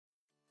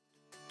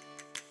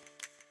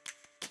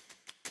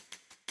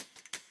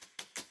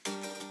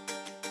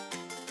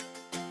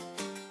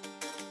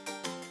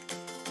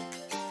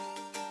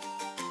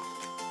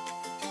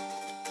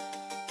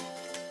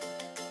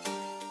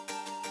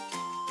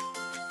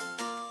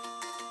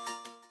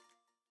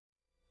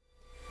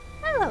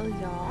Hello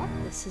y'all,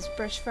 this is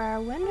Brushfire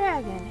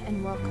Wyndragon,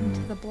 and welcome to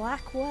the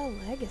Blackwell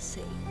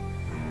Legacy.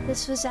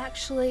 This was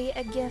actually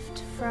a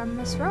gift from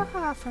Miss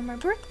Roja for my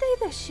birthday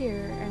this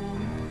year, and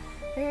I'm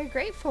very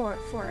grateful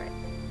for it.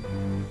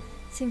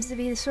 Seems to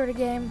be the sort of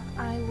game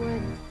I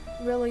would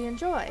really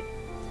enjoy.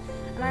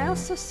 And I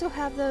also still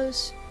have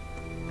those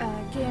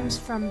games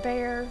from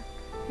Bear,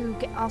 who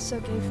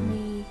also gave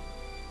me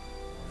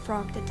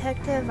Frog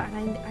Detective,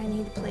 and I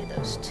need to play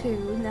those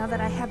too. Now that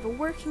I have a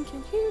working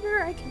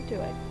computer, I can do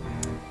it.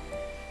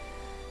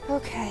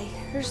 Okay,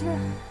 there's no...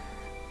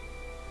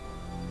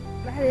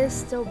 That is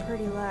still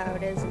pretty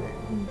loud, isn't it?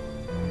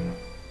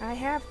 I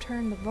have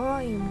turned the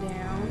volume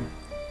down.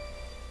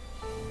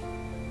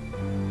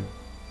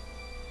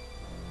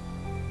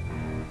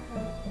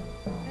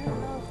 I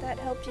don't know if that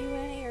helped you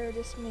any or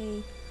just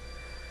me.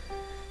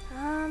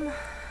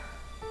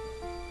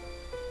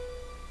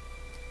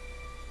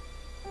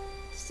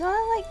 So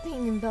I like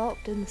being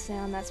enveloped in the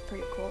sound, that's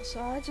pretty cool. So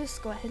I'll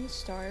just go ahead and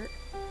start.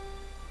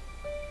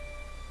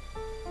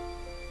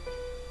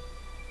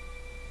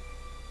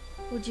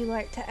 Would you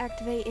like to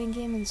activate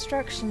in-game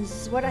instructions?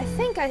 Is what I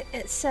think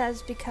it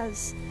says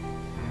because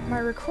my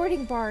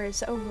recording bar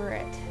is over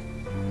it.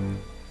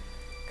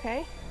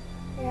 Okay?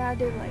 Yeah, I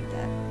do like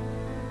that.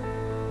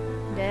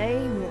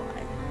 Day 1.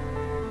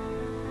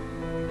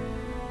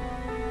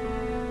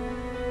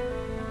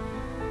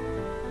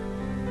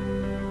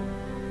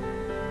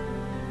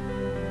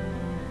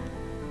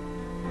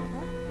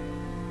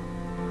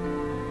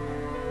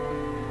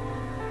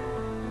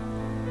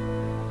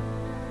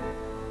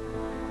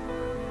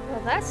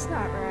 Well, that's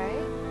not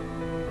right.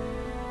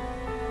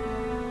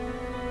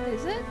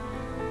 Is it?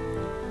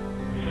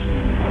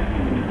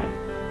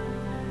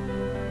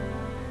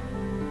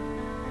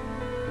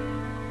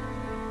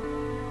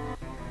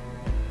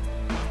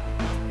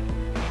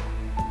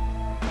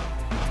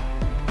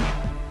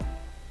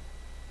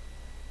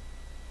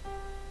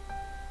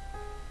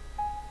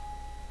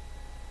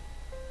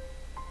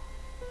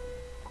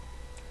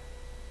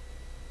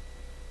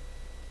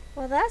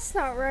 Well, that's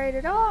not right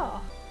at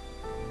all.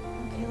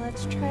 Okay,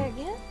 let's try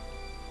again.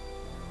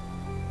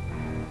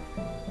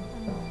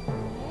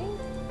 Okay.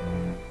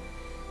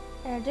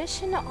 In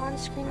addition to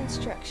on-screen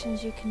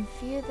instructions, you can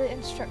view the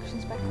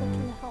instructions by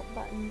clicking the help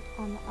button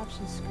on the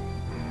options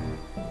screen.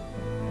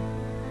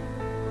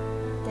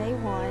 Day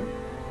 1.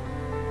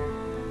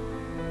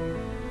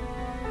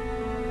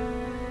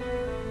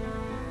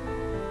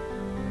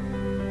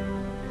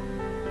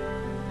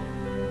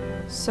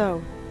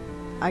 So,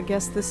 I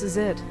guess this is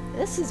it.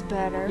 This is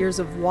better. Years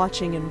of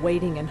watching and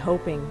waiting and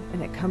hoping,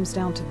 and it comes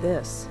down to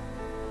this.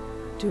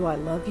 Do I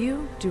love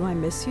you? Do I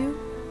miss you?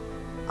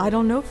 I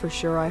don't know for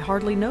sure, I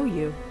hardly know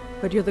you.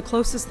 But you're the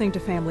closest thing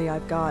to family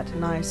I've got,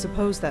 and I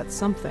suppose that's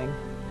something.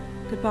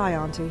 Goodbye,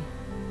 Auntie.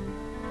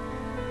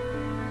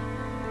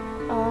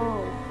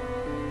 Oh,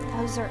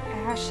 those are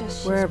ashes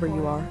she's Wherever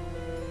you pouring. are.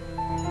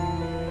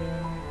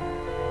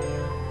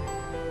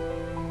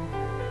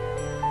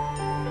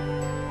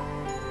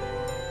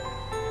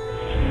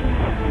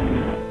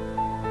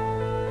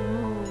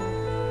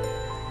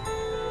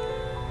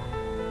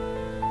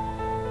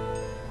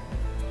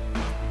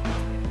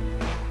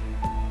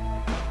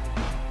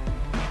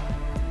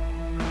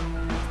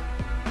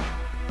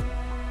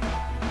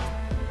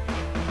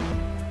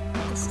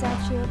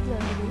 Statue of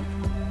Liberty.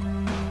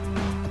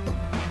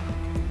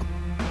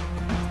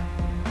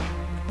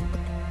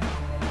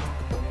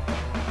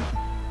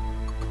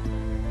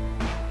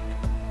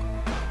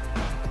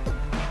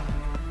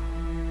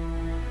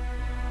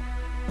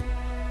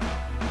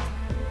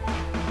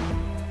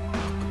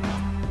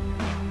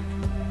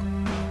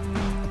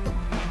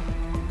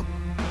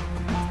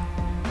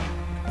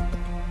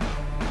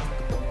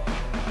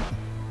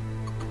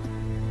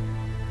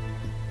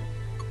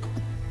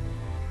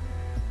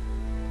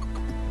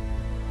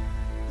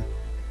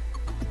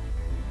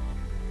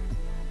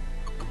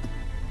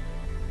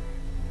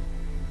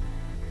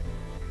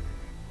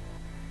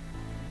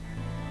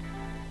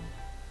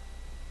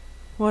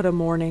 What a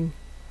morning.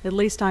 At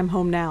least I'm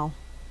home now.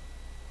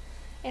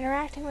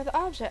 Interacting with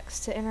objects.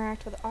 To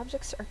interact with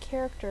objects or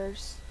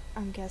characters,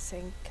 I'm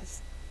guessing,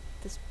 because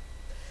this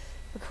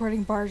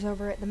recording bar's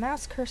over it. The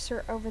mouse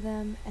cursor over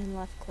them and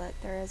left click.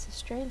 There is a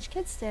strange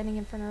kid standing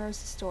in front of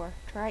Rose's door.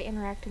 Try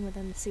interacting with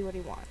him to see what he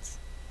wants.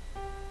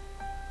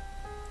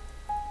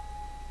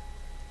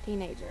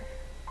 Teenager.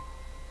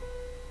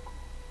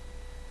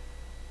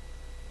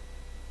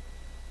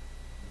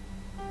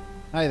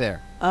 Hi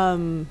there.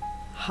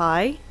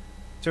 Hi?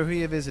 So who are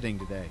you visiting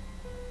today?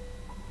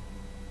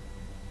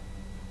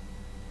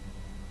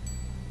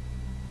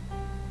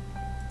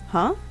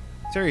 Huh?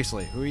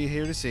 Seriously, who are you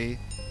here to see?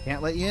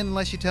 Can't let you in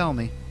unless you tell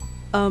me.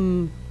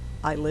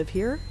 I live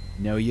here?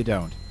 No, you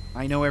don't.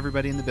 I know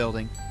everybody in the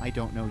building. I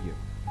don't know you.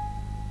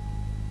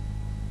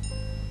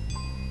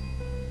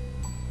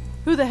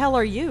 Who the hell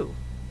are you?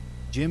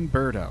 Jim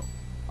Burdo.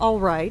 All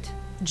right.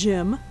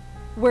 Jim.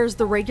 Where's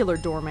the regular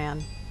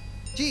doorman?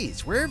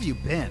 Geez, where have you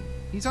been?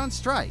 He's on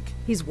strike.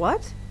 He's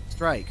what?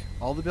 Strike.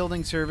 All the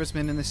building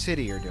servicemen in the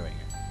city are doing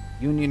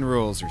it. Union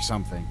rules or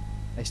something.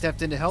 I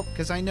stepped in to help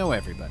because I know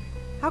everybody.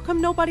 How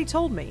come nobody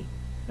told me?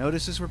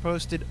 Notices were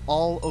posted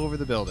all over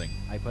the building.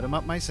 I put them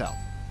up myself.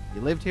 If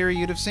you lived here,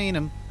 you'd have seen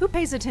them. Who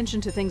pays attention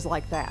to things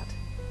like that?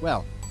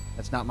 Well,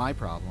 that's not my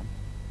problem.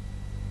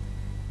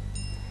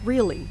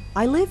 Really,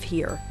 I live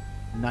here.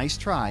 Nice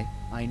try.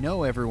 I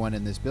know everyone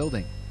in this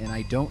building, and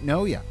I don't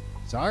know you.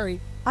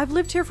 Sorry. I've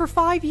lived here for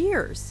 5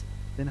 years.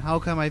 Then how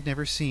come I've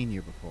never seen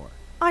you before?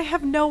 I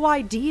have no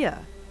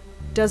idea.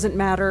 Doesn't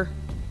matter.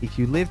 If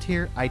you lived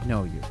here, I'd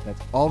know you.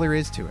 That's all there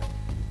is to it.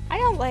 I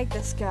don't like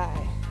this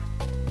guy.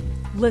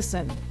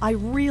 Listen, I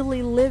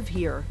really live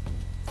here.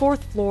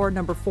 4th floor,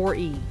 number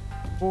 4E.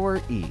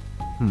 4E.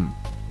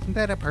 Isn't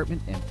that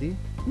apartment empty?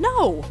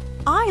 No!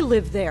 I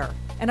live there,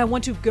 and I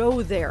want to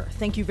go there.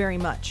 Thank you very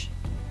much.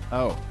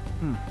 Oh.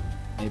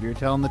 Maybe you're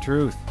telling the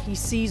truth. He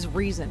sees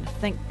reason,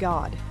 thank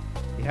God.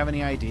 You have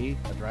any ID?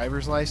 A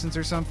driver's license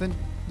or something?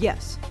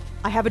 Yes,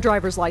 I have a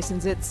driver's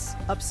license. It's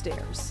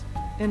upstairs.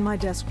 In my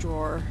desk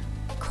drawer.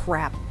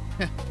 Crap.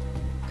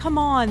 Come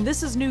on,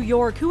 this is New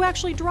York. Who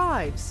actually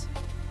drives?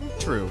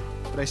 True,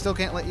 but I still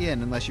can't let you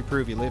in unless you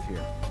prove you live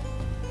here.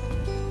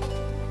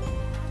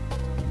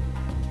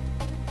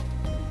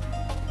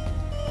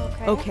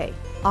 Okay,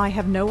 I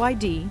have no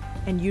ID,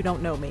 and you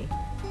don't know me.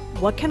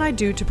 What can I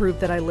do to prove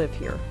that I live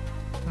here?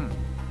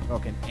 Well,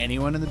 can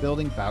anyone in the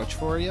building vouch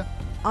for you?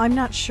 I'm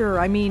not sure.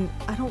 I mean,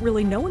 I don't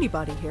really know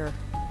anybody here.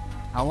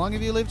 How long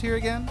have you lived here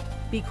again?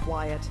 Be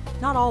quiet.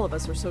 Not all of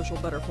us are social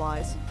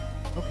butterflies.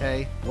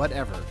 Okay,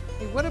 whatever.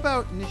 Hey, what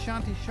about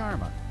Nishanti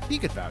Sharma? He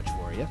could vouch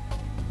for you.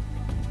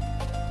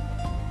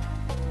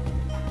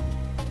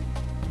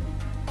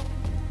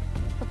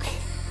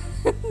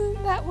 Okay.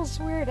 That was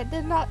weird. It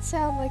did not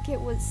sound like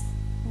it was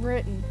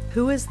written.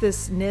 Who is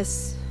this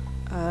Nish?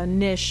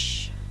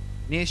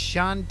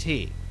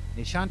 Nishanti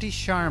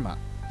Sharma.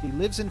 She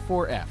lives in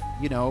 4F.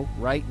 You know,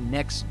 right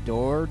next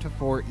door to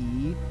 4E.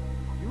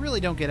 You really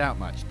don't get out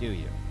much, do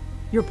you?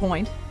 Your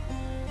point?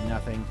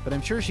 Nothing, but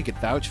I'm sure she could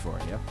vouch for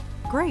you.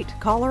 Great,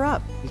 call her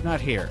up. She's not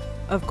here.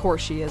 Of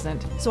course she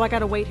isn't. So I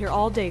gotta wait here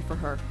all day for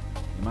her.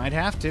 You might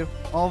have to.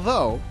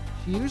 Although,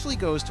 she usually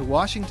goes to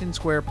Washington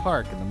Square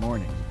Park in the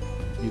morning.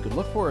 You could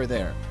look for her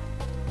there.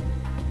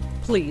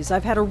 Please,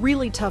 I've had a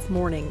really tough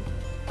morning.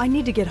 I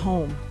need to get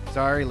home.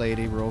 Sorry,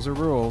 lady. Rules are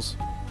rules.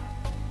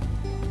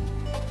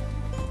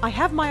 I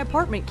have my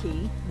apartment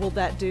key. Will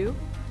that do?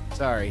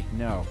 Sorry,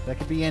 no. That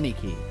could be any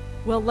key.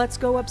 Well, let's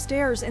go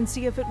upstairs and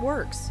see if it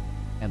works.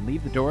 And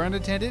leave the door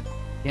unattended?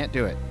 Can't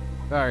do it.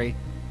 Sorry.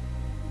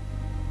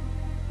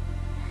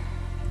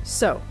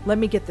 So, let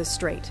me get this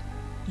straight.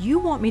 You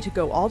want me to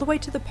go all the way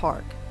to the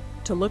park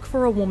to look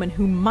for a woman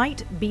who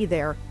might be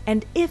there,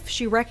 and if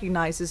she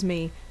recognizes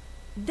me,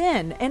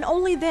 then, and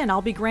only then,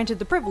 I'll be granted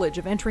the privilege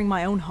of entering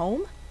my own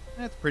home?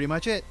 That's pretty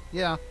much it,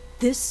 yeah.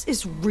 This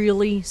is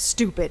really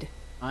stupid.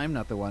 I'm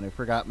not the one who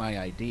forgot my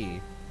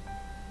ID.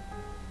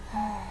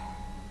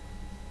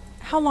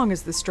 How long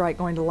is this strike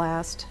going to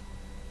last?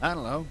 I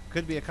don't know.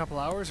 Could be a couple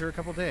hours or a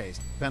couple days,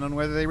 depending on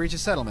whether they reach a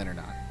settlement or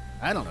not.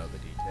 I don't know the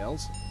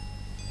details.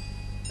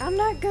 I'm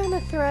not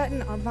gonna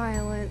threaten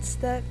violence.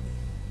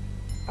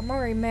 I'm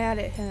already mad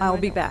at him. I'll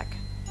be back.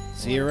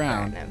 See you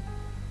around.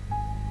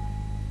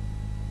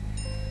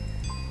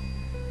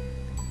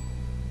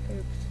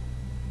 Oops.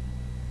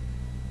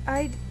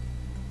 I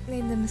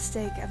made the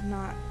mistake of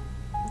not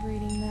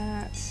reading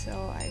that,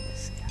 so I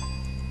just got...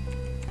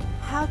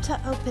 How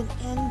to open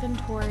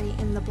inventory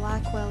in the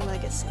Blackwell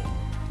Legacy.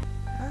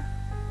 Huh?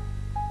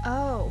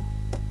 Oh.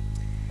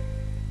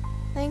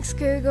 Thanks,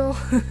 Google.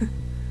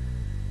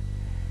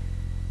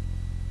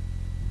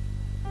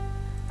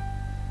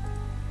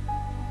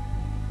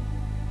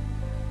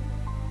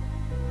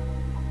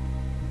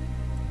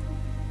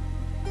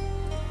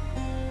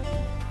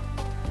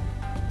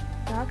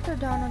 Dr.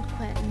 Donald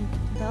Quinton,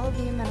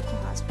 Bellevue Medical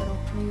Hospital,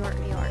 New York,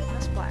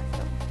 Miss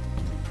Blackfield.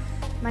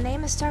 My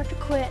name is Dr.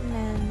 Quinton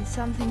and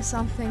something,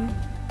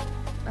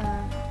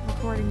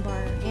 recording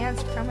bar,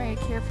 aunt's primary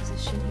care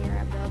physician here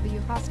at Bellevue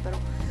Hospital.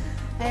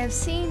 I have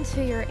seen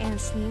to your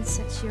aunt's needs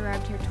since she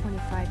arrived here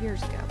 25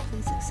 years ago.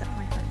 Please accept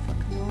my heartfelt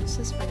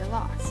condolences for your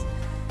loss.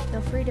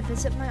 Feel free to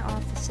visit my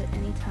office at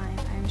any time.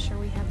 I am sure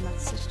we have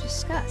much to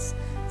discuss.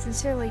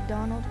 Sincerely,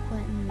 Donald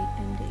Quinton,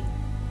 MD.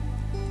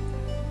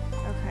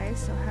 Okay,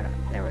 so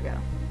there we go.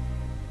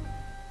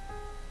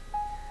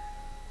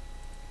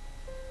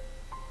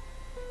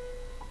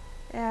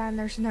 And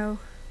there's no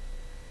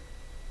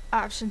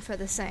option for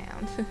the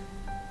sound.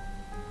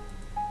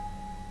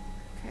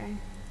 Okay.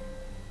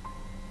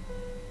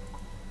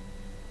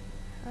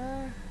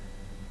 I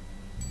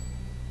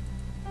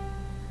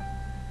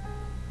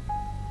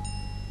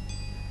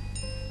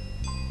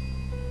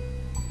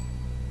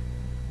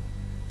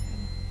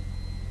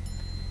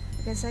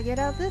guess I get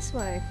out this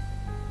way.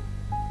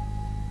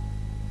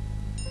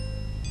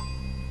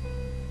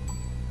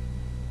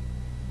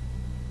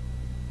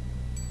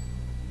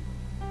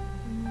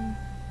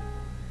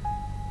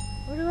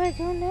 Where do I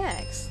go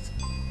next?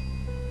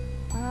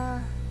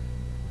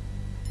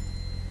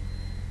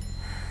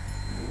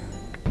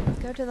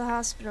 Go to the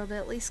hospital to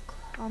at least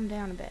calm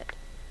down a bit.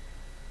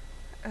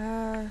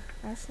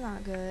 That's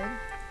not good.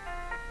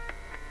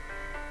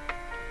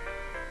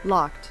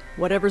 Locked.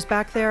 Whatever's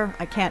back there,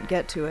 I can't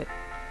get to it.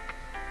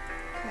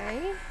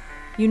 Okay.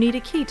 You need a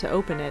key to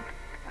open it.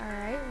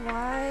 Alright,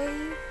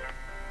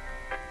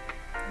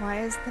 why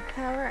is the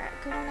power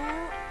going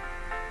out?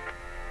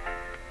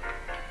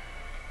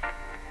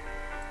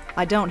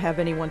 I don't have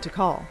anyone to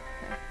call.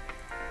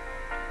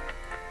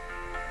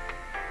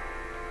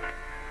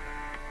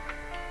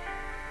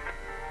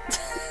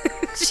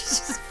 She's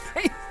just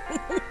facing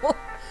the wall.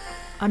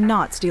 I'm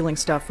not stealing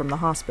stuff from the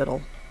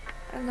hospital.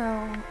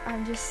 No,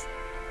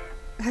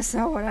 that's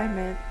not what I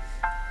meant.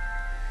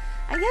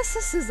 I guess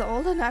this is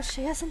old enough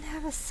she doesn't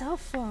have a cell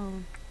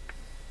phone.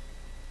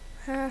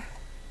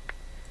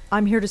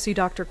 I'm here to see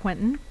Dr.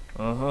 Quentin.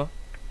 Uh-huh.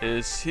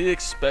 Is he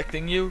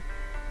expecting you?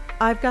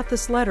 I've got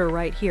this letter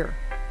right here.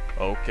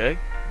 Okay,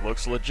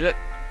 looks legit.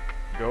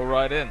 Go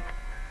right in.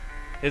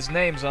 His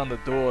name's on the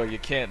door, you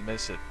can't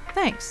miss it.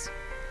 Thanks.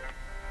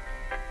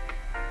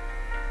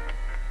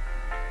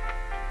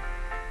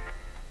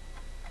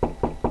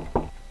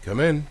 Come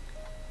in.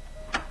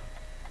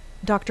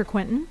 Dr.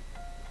 Quentin?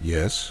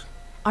 Yes?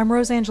 I'm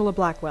Rosangela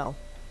Blackwell.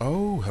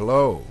 Oh,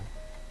 hello.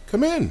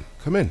 Come in,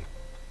 come in.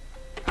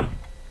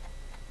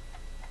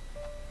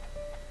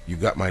 You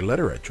got my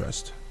letter, I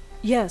trust?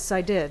 Yes,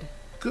 I did.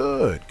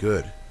 Good,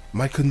 good.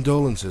 My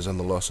condolences on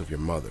the loss of your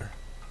mother.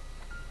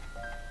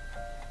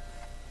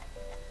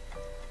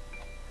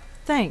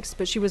 Thanks,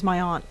 but she was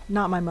my aunt,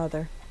 not my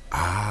mother.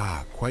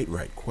 Ah, quite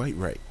right, quite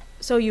right.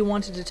 So you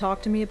wanted to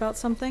talk to me about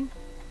something?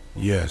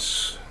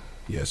 Yes,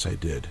 yes, I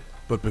did.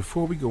 But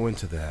before we go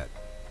into that,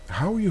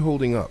 how are you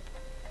holding up?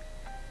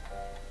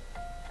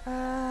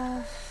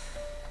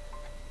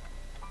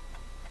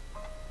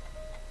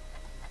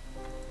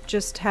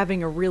 Just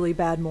having a really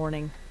bad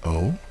morning.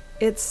 Oh?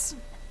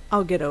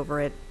 I'll get over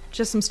it.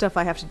 Just some stuff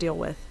I have to deal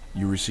with.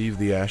 You received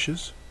the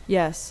ashes?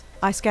 Yes,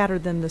 I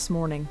scattered them this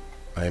morning.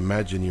 I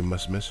imagine you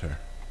must miss her.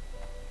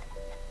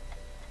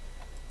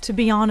 To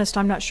be honest,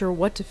 I'm not sure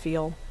what to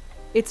feel.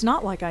 It's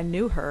not like I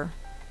knew her,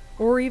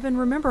 or even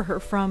remember her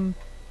from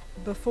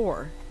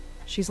before.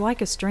 She's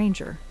like a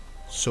stranger.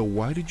 So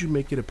why did you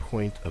make it a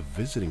point of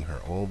visiting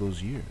her all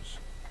those years?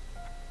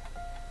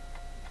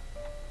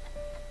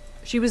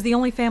 She was the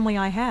only family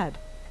I had.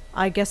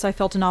 I guess I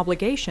felt an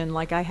obligation,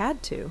 like I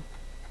had to.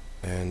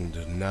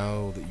 And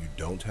now that you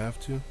don't have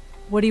to?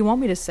 What do you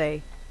want me to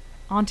say?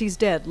 Auntie's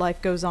dead,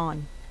 life goes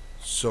on.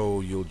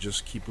 So you'll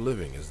just keep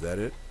living, is that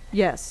it?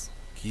 Yes.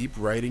 Keep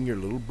writing your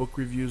little book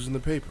reviews in the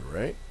paper,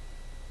 right?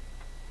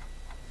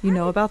 You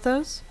know about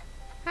those?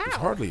 It's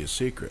hardly a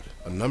secret.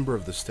 A number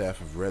of the staff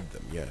have read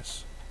them,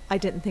 yes. I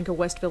didn't think a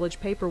West Village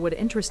paper would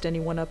interest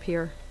anyone up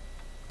here.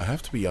 I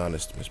have to be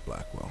honest, Miss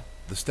Blackwell.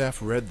 The staff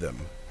read them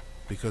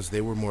because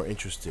they were more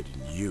interested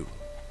in you.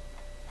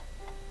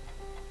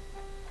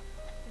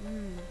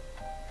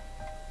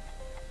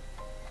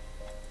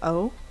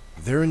 Oh?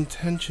 Their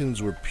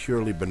intentions were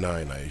purely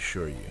benign, I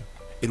assure you.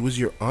 It was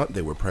your aunt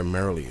they were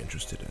primarily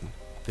interested in.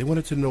 They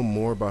wanted to know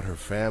more about her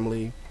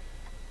family,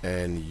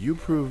 and you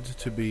proved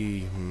to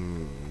be,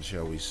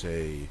 shall we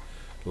say,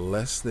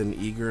 less than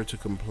eager to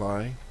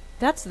comply?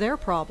 That's their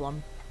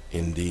problem.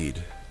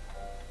 Indeed.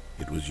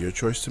 It was your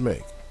choice to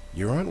make.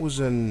 Your aunt was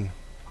an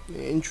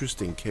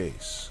interesting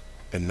case,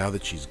 and now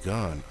that she's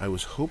gone, I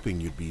was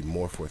hoping you'd be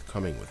more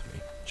forthcoming with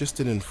me. Just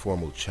an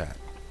informal chat.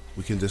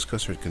 We can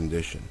discuss her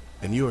condition,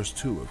 and yours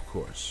too, of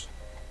course.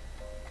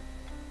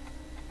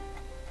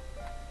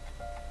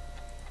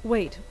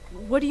 Wait,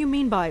 what do you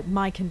mean by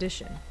my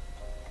condition?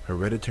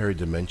 Hereditary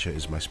dementia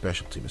is my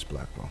specialty, Miss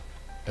Blackwell.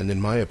 And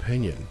in my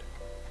opinion,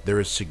 there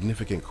is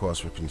significant cause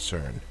for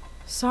concern.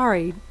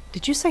 Sorry,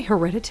 did you say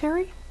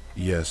hereditary?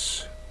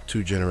 Yes,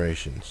 2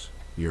 generations.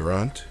 Your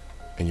aunt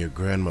and your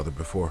grandmother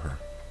before her.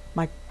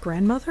 My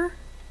grandmother?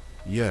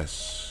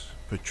 Yes,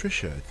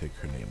 Patricia, I think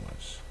her name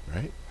was,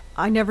 right?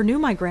 I never knew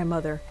my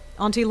grandmother.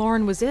 Auntie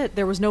Lauren was it.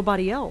 There was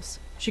nobody else.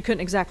 She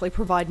couldn't exactly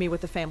provide me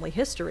with a family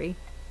history.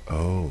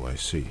 Oh, I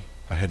see.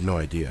 I had no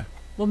idea.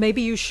 Well,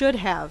 maybe you should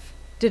have.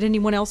 Did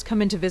anyone else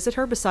come in to visit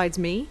her besides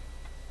me?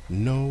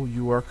 No,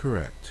 you are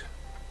correct.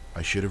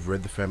 I should have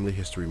read the family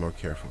history more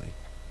carefully.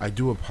 I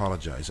do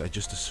apologize. I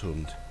just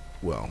assumed.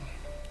 Well,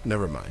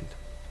 never mind.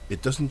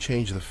 It doesn't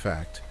change the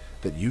fact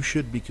that you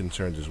should be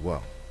concerned as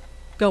well.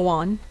 Go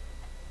on.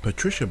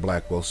 Patricia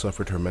Blackwell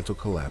suffered her mental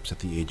collapse at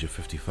the age of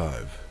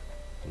 55.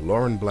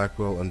 Lauren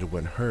Blackwell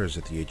underwent hers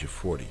at the age of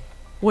 40.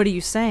 What are you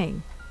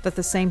saying? That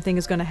the same thing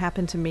is going to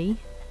happen to me?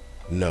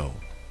 No,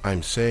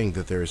 I'm saying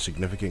that there is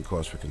significant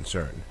cause for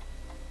concern.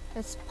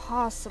 It's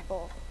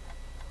possible.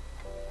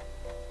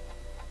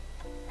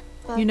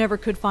 But You never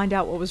could find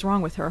out what was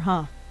wrong with her,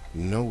 huh?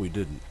 No, we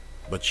didn't.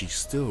 But she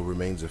still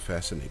remains a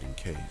fascinating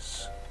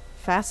case.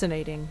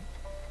 Fascinating.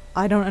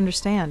 I don't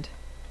understand.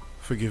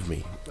 Forgive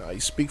me, I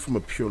speak from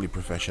a purely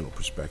professional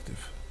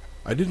perspective.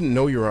 I didn't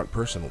know your aunt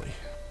personally.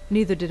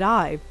 Neither did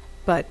I,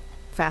 but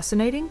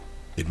fascinating?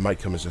 It might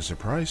come as a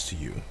surprise to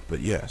you, but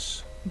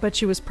yes. But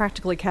she was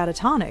practically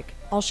catatonic.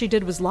 All she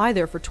did was lie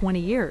there for 20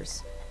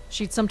 years.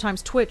 She'd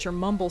sometimes twitch or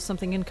mumble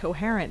something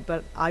incoherent,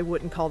 but I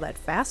wouldn't call that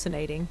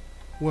fascinating.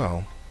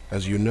 Well,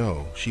 as you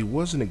know, she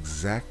wasn't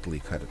exactly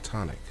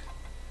catatonic.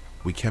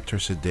 We kept her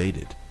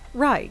sedated.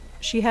 Right,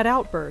 she had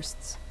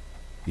outbursts.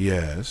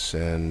 Yes,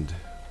 and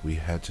we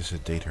had to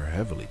sedate her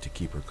heavily to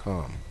keep her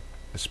calm,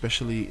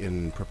 especially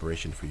in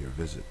preparation for your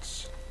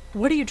visits.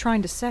 What are you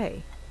trying to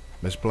say?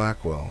 Miss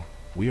Blackwell,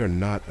 we are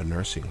not a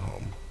nursing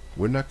home.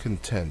 We're not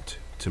content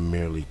to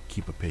merely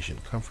keep a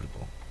patient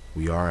comfortable.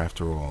 We are,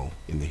 after all,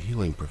 in the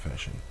healing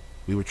profession.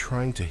 We were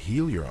trying to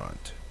heal your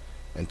aunt,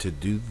 and to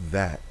do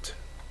that,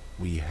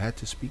 we had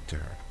to speak to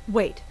her.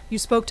 Wait, you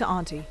spoke to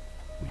Auntie.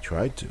 We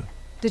tried to.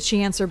 Did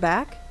she answer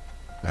back?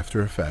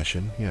 After a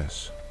fashion,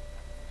 yes.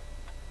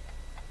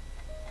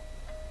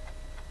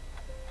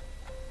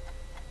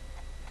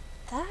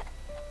 That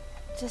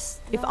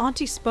just... If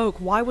Auntie spoke,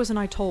 why wasn't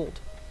I told?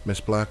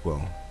 Miss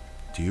Blackwell,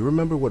 do you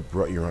remember what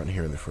brought your aunt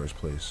here in the first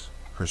place?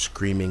 Her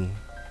screaming,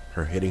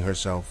 her hitting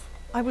herself?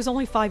 I was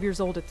only 5 years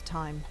old at the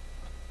time,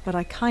 but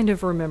I kind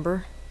of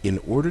remember. In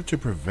order to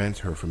prevent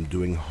her from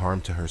doing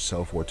harm to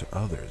herself or to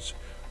others,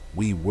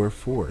 we were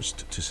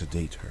forced to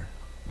sedate her.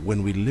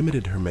 When we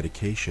limited her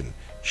medication,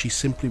 she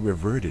simply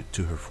reverted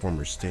to her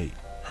former state.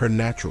 Her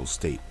natural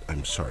state,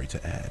 I'm sorry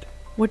to add.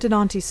 What did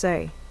Auntie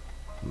say?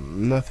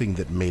 Nothing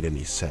that made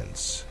any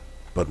sense.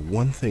 But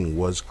one thing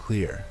was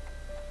clear.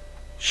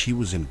 She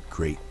was in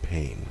great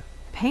pain.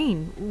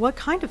 Pain? What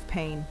kind of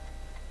pain?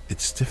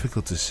 It's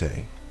difficult to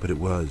say, but it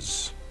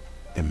was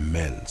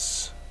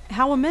immense.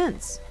 How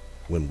immense?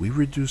 When we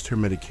reduced her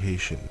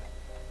medication,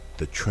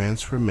 the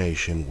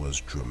transformation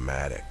was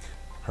dramatic.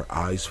 Her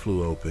eyes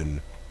flew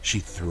open, she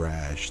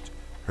thrashed,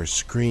 her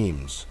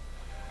screams.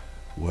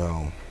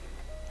 Well,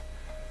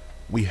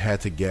 we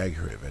had to gag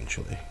her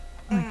eventually.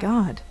 My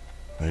God.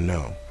 I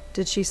know.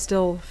 Did she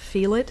still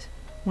feel it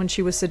when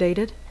she was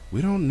sedated?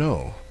 We don't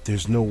know.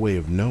 There's no way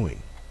of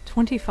knowing.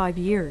 25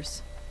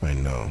 years. I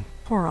know.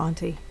 Poor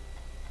Auntie.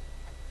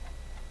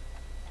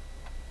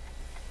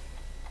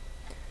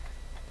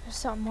 There's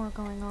something more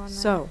going on there.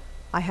 So,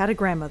 I had a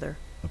grandmother.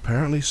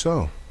 Apparently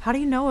so. How do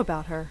you know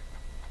about her?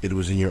 It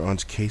was in your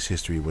aunt's case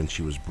history when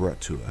she was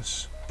brought to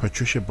us.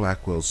 Patricia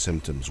Blackwell's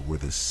symptoms were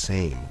the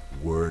same,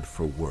 word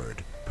for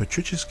word.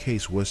 Patricia's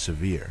case was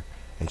severe,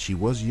 and she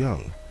was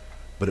young,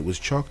 but it was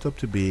chalked up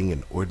to being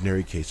an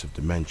ordinary case of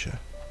dementia.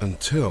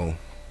 Until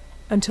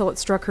Until it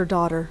struck her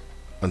daughter.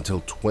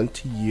 Until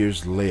 20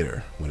 years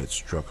later, when it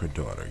struck her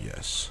daughter,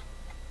 yes.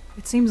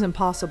 It seems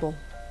impossible.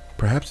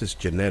 Perhaps it's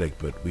genetic,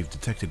 but we've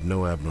detected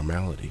no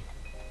abnormality.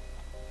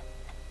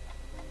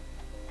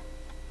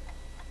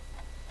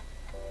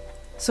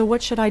 So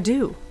what should I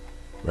do?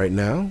 Right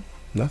now,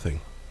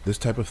 nothing. This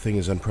type of thing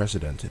is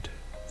unprecedented.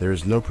 There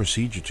is no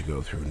procedure to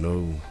go through,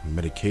 no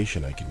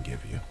medication I can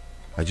give you.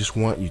 I just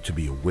want you to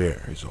be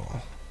aware, is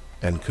all.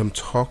 And come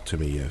talk to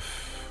me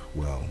if,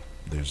 well,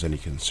 there's any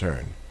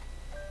concern.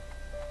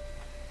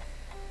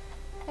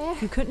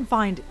 You couldn't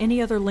find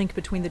any other link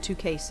between the two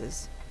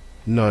cases.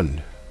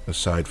 None,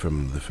 aside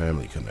from the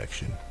family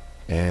connection.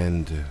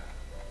 And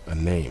a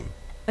name.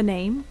 A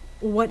name?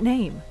 What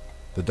name?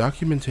 The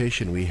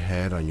documentation we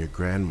had on your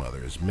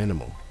grandmother is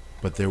minimal,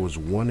 but there was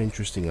one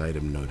interesting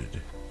item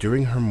noted.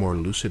 During her more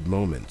lucid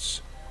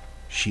moments,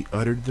 she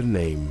uttered the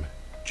name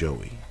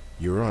Joey.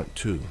 Your aunt,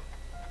 too,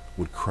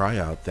 would cry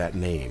out that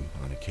name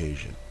on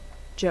occasion.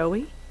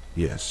 Joey?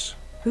 Yes.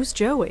 Who's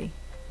Joey?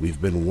 We've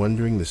been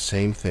wondering the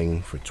same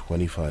thing for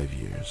 25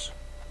 years.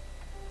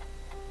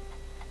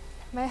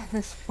 Man,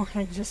 this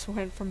morning just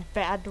went from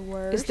bad to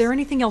worse. Is there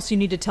anything else you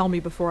need to tell me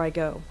before I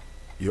go?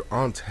 Your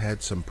aunt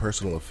had some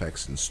personal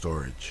effects in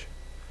storage.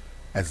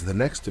 As the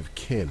next of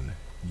kin,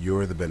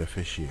 you're the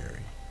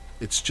beneficiary.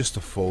 It's just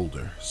a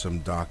folder, some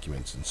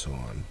documents and so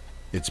on.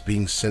 It's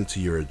being sent to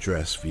your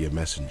address via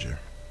messenger.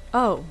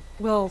 Oh,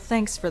 well,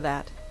 thanks for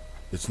that.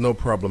 It's no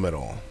problem at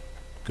all.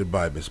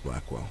 Goodbye, Miss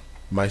Blackwell.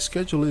 My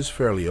schedule is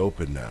fairly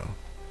open now,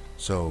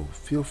 so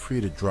feel free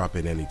to drop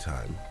in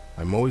anytime.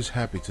 I'm always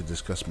happy to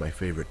discuss my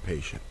favorite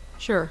patient.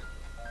 Sure.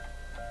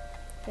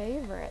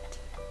 Favorite?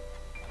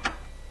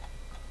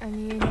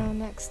 And you know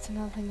next to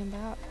nothing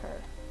about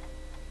her.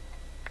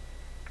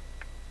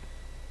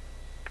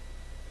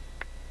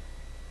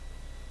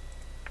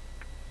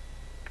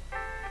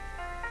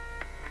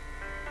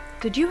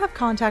 Did you have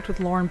contact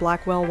with Lauren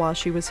Blackwell while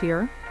she was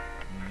here?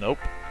 Nope.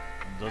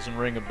 Doesn't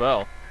ring a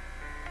bell.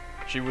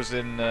 She was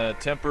in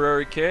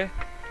temporary care?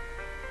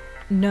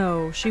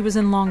 No, she was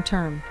in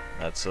long-term.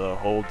 That's a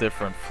whole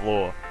different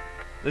floor.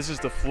 This is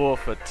the floor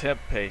for temp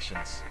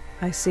patients.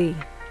 I see.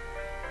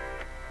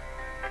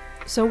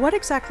 So what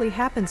exactly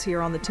happens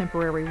here on the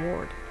temporary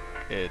ward?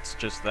 It's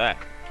just that.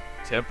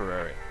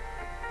 Temporary.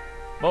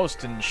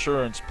 Most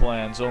insurance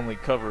plans only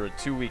cover a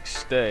 2-week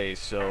stay,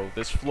 so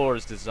this floor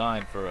is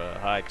designed for a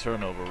high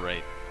turnover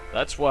rate.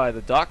 That's why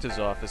the doctor's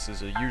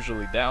offices are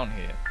usually down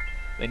here.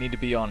 They need to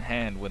be on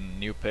hand when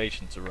new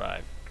patients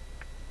arrive.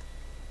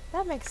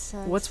 That makes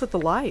sense. What's with the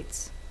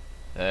lights?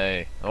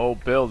 Hey,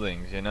 old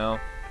buildings, you know?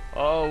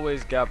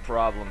 Always got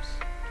problems.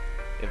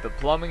 If the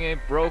plumbing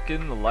ain't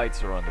broken, the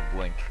lights are on the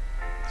blink.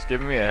 It's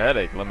giving me a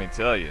headache, let me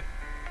tell you.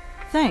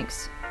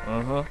 Thanks.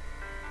 Uh-huh.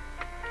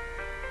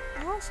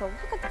 Also,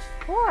 look at the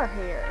floor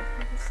here.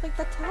 It's like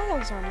the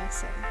tiles are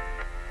missing.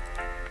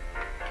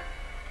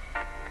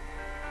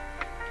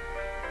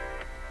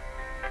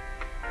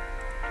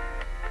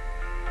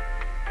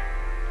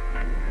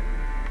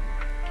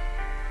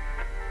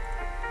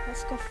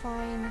 Let's go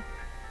find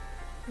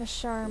Miss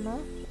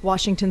Sharma.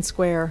 Washington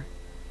Square.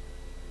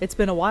 It's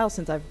been a while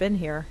since I've been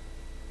here.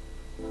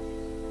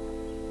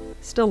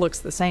 Still looks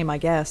the same, I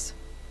guess.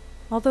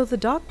 Although the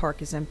dog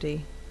park is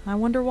empty. I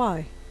wonder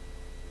why.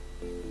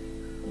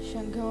 You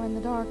shouldn't go in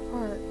the dog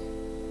park.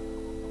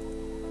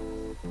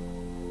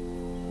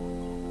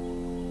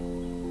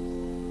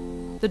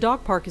 The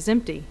dog park is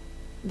empty.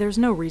 There's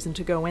no reason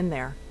to go in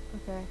there.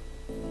 Okay.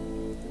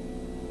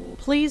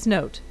 Please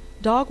note,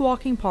 dog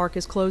walking park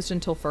is closed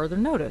until further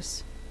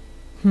notice.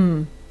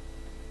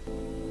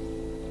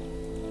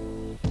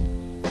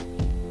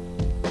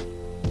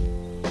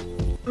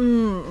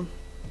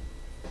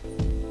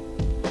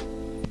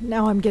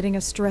 Now I'm getting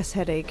a stress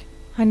headache.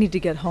 I need to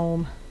get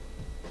home.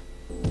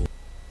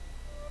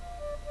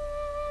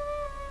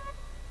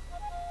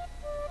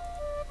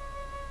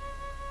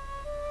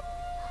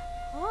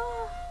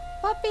 Oh,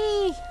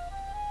 puppy!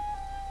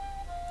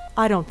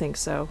 I don't think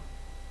so.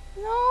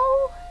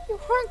 No, you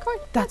weren't going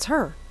to... That's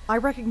her. I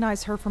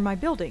recognize her from my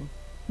building.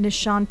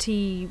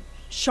 Nishanti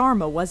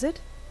Sharma, was it?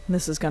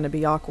 This is going to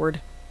be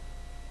awkward.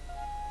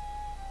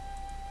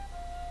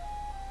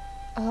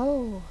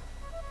 Oh.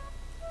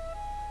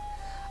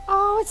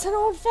 Oh, it's an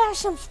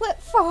old-fashioned flip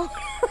phone.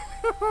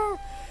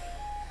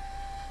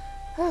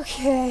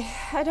 Okay,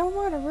 I don't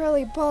want to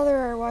really bother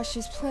her while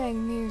she's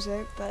playing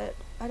music, but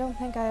I don't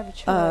think I have a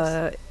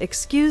choice.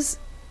 Excuse?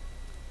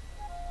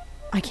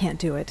 I can't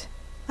do it.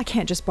 I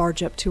can't just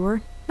barge up to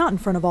her. Not in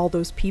front of all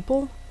those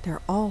people.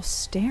 They're all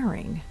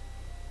staring.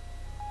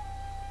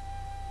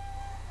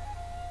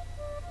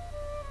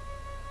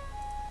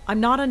 I'm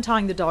not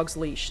untying the dog's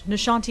leash.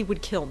 Nishanti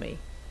would kill me.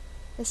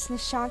 Is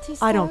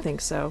Nishanti's I don't dog?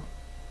 think so.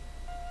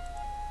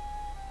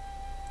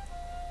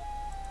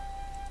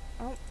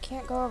 Oh,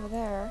 can't go over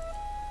there.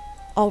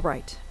 All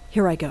right,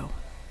 here I go.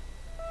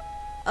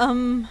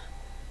 No.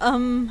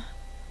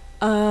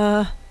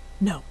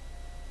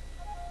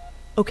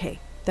 Okay,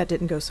 that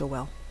didn't go so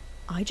well.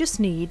 I just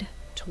need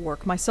to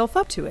work myself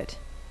up to it.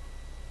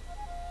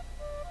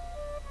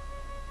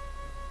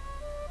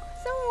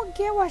 Someone will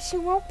get why she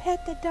won't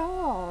pet the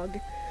dog.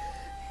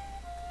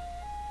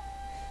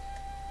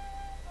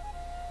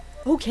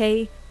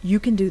 Okay, you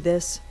can do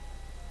this.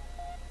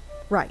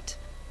 Right.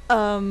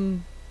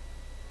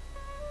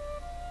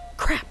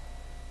 Crap.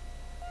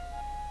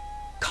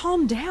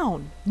 Calm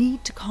down.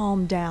 Need to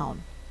calm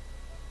down.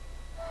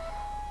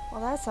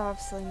 Well, that's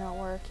obviously not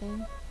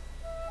working.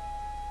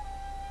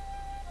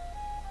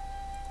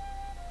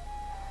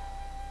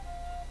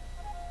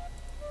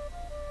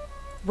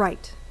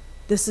 Right.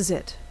 This is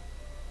it.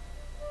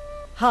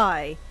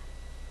 Hi.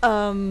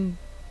 Can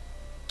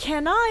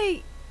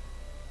I...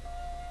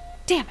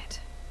 Damn it.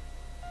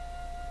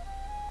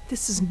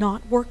 This is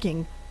not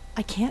working.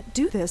 I can't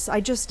do this. I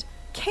just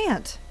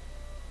can't.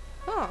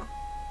 Huh.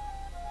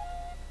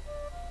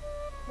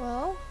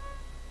 Well...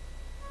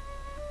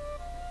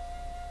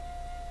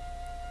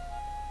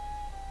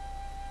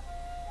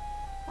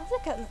 I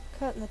think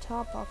cutting the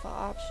top off of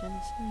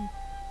options.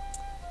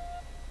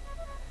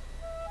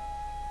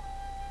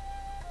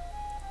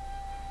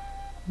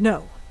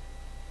 No.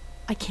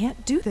 I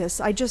can't do this.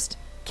 I just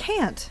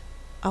can't.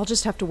 I'll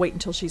just have to wait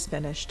until she's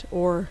finished.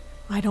 Or,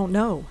 I don't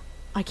know.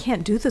 I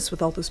can't do this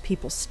with all those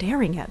people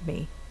staring at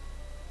me.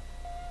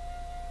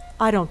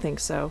 I don't think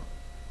so.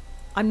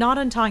 I'm not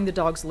untying the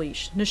dog's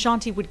leash.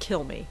 Nishanti would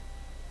kill me.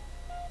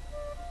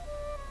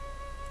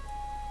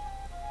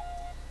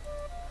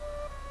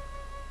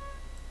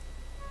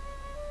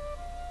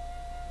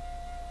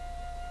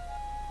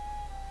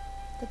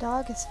 The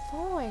dog is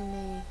following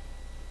me.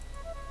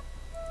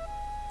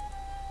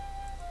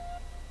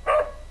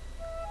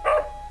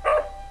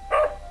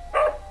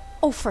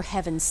 Oh, for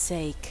heaven's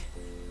sake.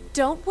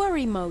 Don't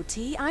worry,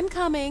 Moti. I'm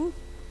coming.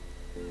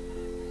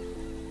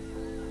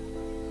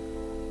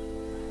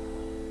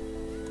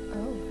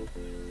 Oh.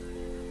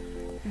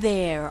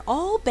 There,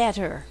 all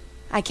better.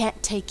 I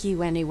can't take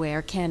you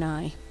anywhere, can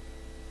I?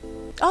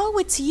 Oh,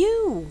 it's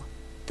you.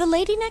 The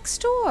lady next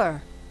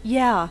door.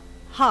 Yeah.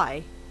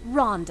 Hi.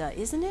 Rhonda,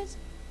 isn't it?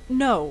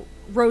 No.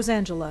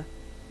 Rosangela.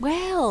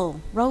 Well,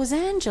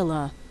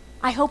 Rosangela.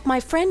 I hope my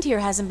friend here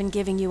hasn't been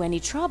giving you any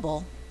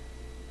trouble.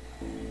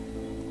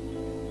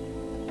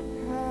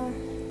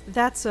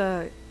 That's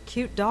a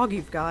cute dog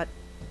you've got.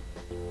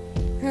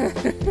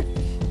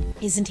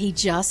 Isn't he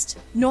just?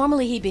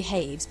 Normally he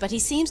behaves, but he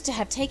seems to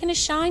have taken a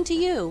shine to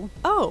you.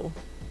 Oh,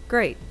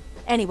 great.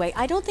 Anyway,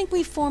 I don't think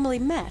we've formally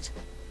met.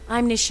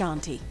 I'm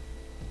Nishanti.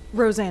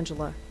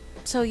 Rosangela.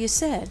 So you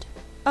said.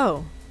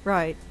 Oh,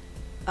 right.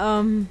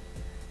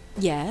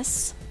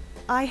 Yes?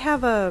 I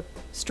have a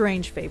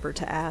strange favor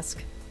to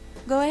ask.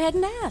 Go ahead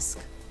and ask.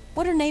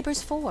 What are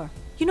neighbors for?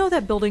 You know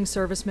that building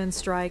servicemen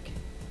strike?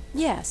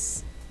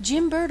 Yes.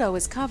 Jim Burdo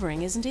is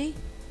covering, isn't he?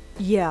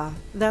 Yeah,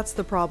 that's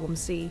the problem,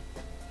 see?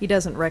 He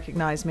doesn't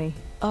recognize me.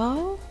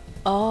 Oh?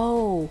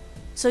 Oh.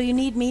 So you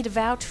need me to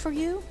vouch for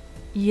you?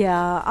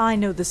 Yeah, I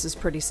know this is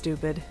pretty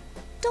stupid.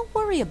 Don't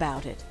worry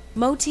about it.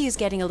 Moti is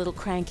getting a little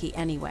cranky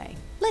anyway.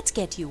 Let's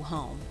get you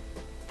home.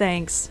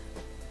 Thanks.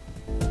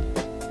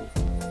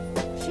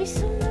 She's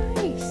so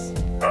nice.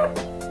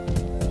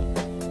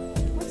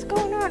 What's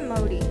going on,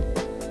 Modi?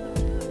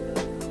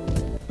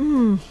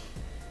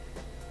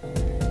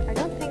 I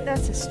don't think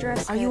that's a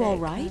stress Are you all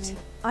headache, right? honey.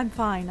 I'm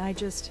fine, I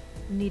just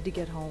need to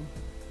get home.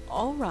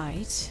 All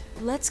right.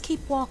 Let's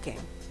keep walking.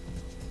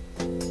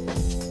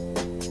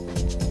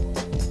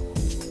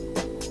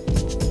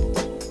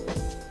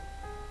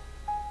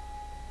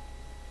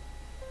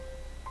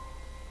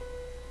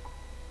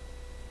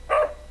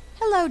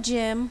 Hello,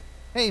 Jim.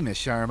 Hey, Miss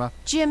Sharma.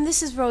 Jim,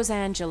 this is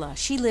Rosangela.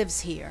 She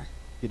lives here.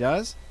 He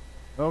does?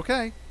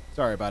 Okay.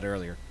 Sorry about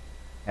earlier.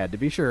 Had to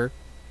be sure.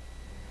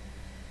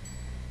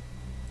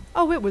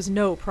 Oh, it was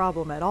no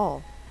problem at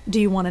all. Do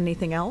you want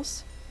anything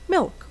else?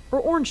 Milk or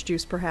orange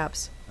juice,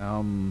 perhaps?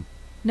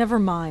 Never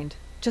mind.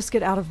 Just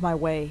get out of my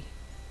way.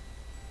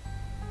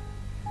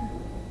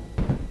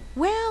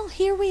 Well,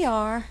 here we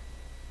are.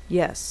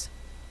 Yes.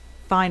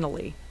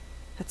 Finally.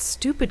 That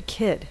stupid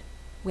kid.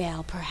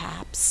 Well,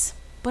 perhaps.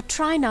 But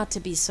try not to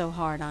be so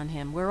hard on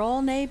him. We're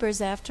all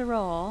neighbors after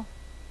all.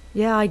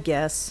 Yeah, I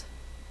guess.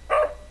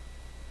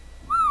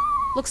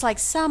 Looks like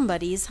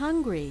somebody's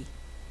hungry.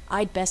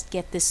 I'd best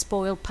get this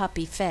spoiled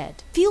puppy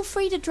fed. Feel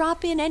free to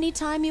drop in any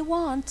time you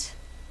want.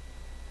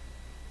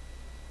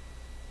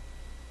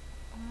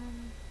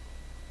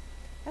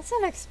 That's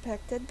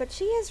unexpected, but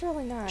she is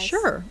really nice.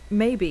 Sure,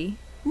 maybe.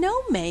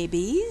 No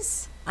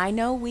maybes. I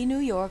know we New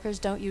Yorkers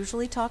don't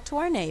usually talk to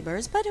our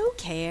neighbors, but who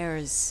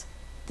cares?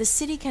 The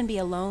city can be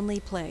a lonely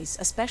place,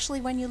 especially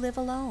when you live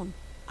alone.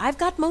 I've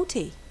got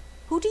Moti.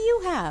 Who do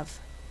you have?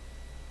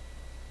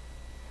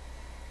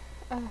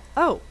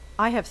 Oh,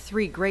 I have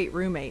 3 great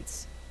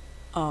roommates.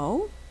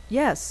 Oh?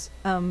 Yes,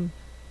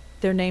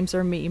 their names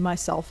are me,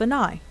 myself, and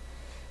I.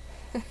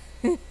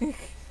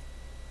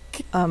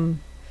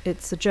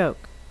 It's a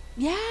joke.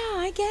 Yeah,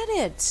 I get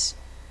it.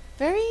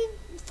 Very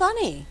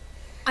funny.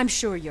 I'm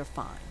sure you're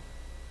fine.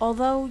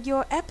 Although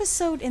your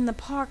episode in the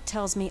park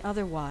tells me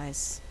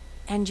otherwise.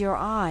 And your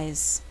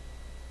eyes.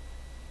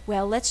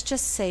 Well, let's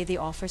just say the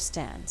offer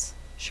stands.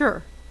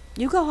 Sure.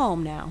 You go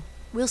home now.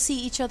 We'll see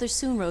each other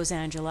soon,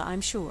 Rosangela,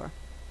 I'm sure.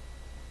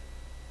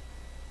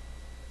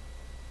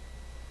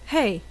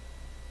 Hey,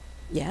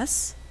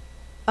 Yes?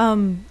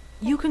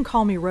 you can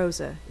call me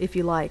Rosa, if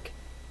you like.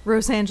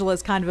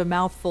 Rosangela's kind of a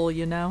mouthful,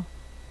 you know.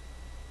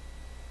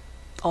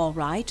 All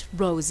right,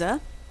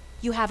 Rosa.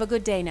 You have a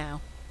good day now.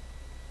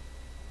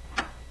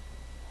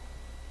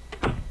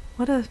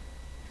 What a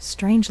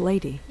strange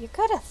lady. You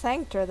could have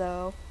thanked her,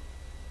 though.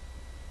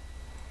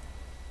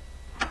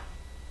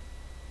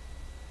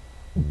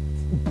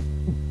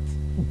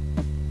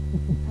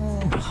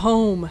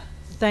 Home.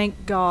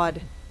 Thank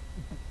God.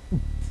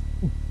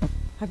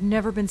 I've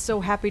never been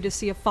so happy to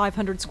see a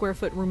 500 square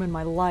foot room in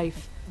my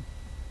life.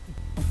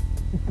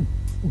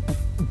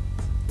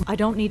 I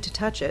don't need to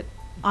touch it.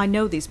 I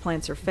know these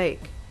plants are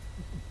fake.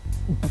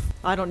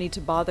 I don't need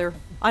to bother.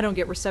 I don't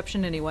get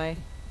reception anyway.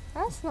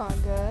 That's not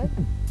good.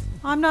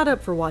 I'm not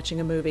up for watching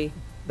a movie.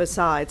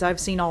 Besides, I've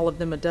seen all of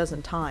them a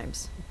dozen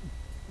times.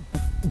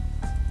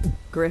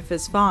 Griff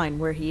is fine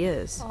where he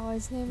is. Oh,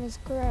 his name is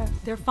Griff.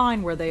 They're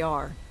fine where they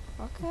are.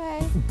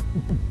 Okay.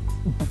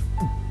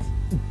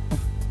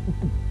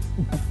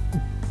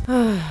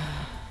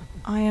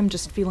 I am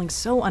just feeling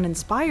so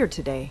uninspired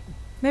today.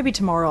 Maybe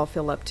tomorrow I'll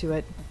feel up to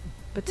it.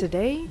 But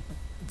today,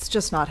 it's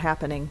just not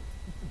happening.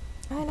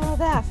 I know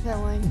that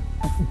feeling.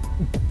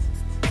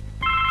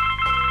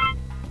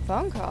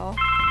 Phone call.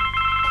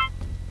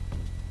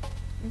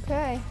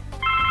 Okay.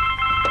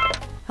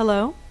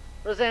 Hello?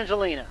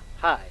 Rosangelina,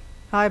 hi.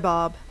 Hi,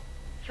 Bob.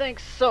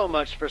 Thanks so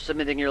much for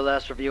submitting your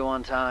last review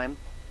on time.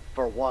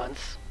 For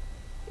once.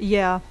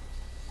 Yeah.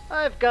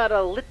 I've got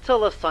a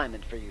little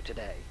assignment for you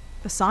today.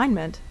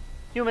 Assignment?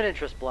 Human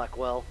interest,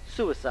 Blackwell.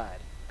 Suicide.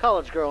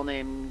 College girl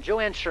named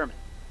Joanne Sherman.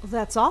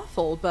 That's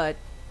awful, but...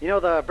 You know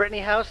the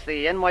Brittany house,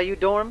 the NYU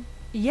dorm?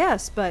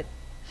 Yes, but...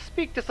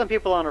 Speak to some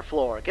people on her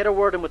floor. Get a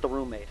word in with the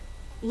roommate.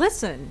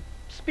 Listen.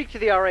 Speak to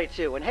the RA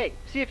too, and hey,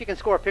 see if you can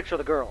score a picture of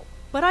the girl.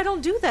 But I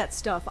don't do that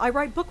stuff. I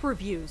write book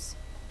reviews.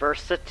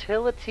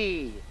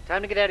 Versatility.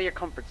 Time to get out of your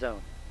comfort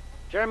zone.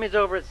 Jeremy's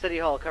over at City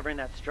Hall covering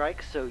that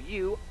strike, so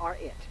you are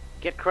it.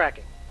 Get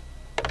cracking.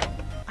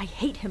 I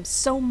hate him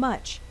so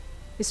much.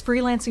 Is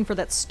freelancing for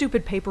that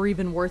stupid paper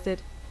even worth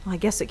it? Well, I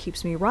guess it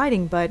keeps me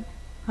writing, but...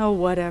 Oh,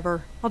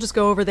 whatever. I'll just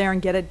go over there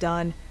and get it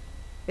done.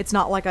 It's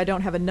not like I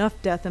don't have enough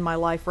death in my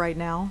life right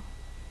now.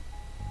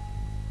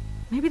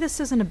 Maybe this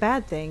isn't a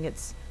bad thing.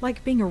 It's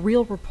like being a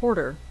real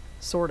reporter.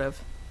 Sort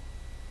of.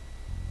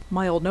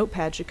 My old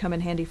notepad should come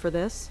in handy for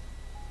this.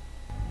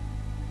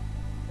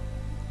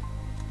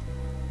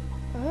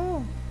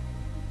 Oh.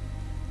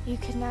 You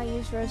can now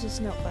use Rose's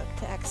notebook.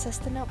 To access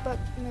the notebook,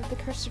 move the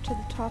cursor to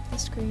the top of the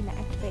screen to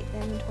activate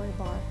the inventory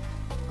bar.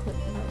 Click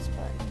the notes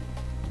button.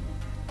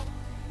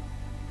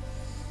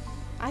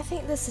 I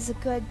think this is a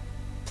good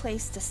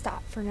place to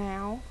stop for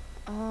now.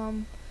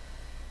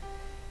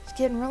 It's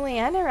getting really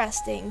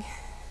interesting.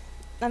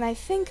 And I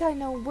think I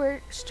know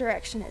which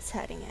direction it's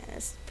heading in.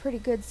 It's pretty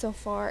good so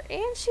far.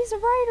 And she's a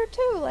writer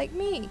too, like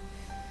me.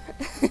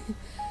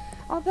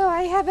 Although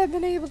I haven't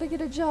been able to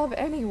get a job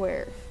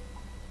anywhere.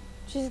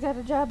 She's got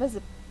a job as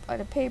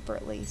on a paper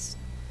at least.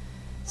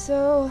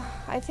 So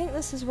I think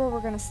this is where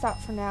we're going to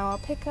stop for now. I'll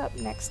pick up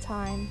next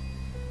time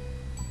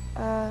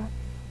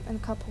in a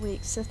couple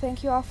weeks. So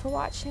thank you all for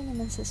watching, and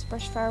this is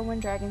Brushfire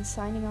Wyndragon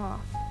signing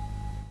off.